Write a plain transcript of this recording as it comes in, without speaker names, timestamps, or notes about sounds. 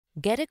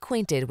Get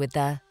acquainted with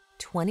the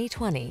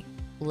 2020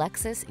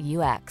 Lexus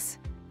UX.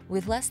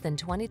 With less than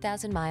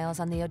 20,000 miles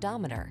on the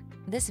odometer,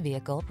 this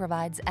vehicle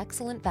provides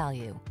excellent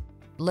value.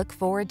 Look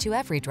forward to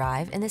every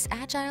drive in this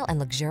agile and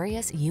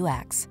luxurious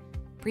UX.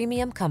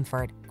 Premium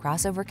comfort,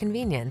 crossover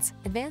convenience,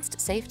 advanced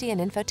safety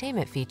and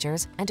infotainment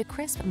features, and a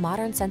crisp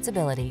modern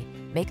sensibility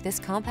make this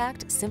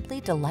compact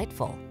simply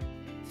delightful.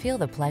 Feel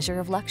the pleasure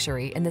of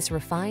luxury in this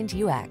refined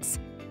UX.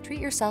 Treat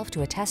yourself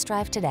to a test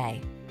drive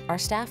today. Our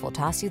staff will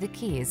toss you the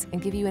keys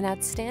and give you an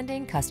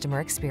outstanding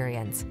customer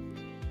experience.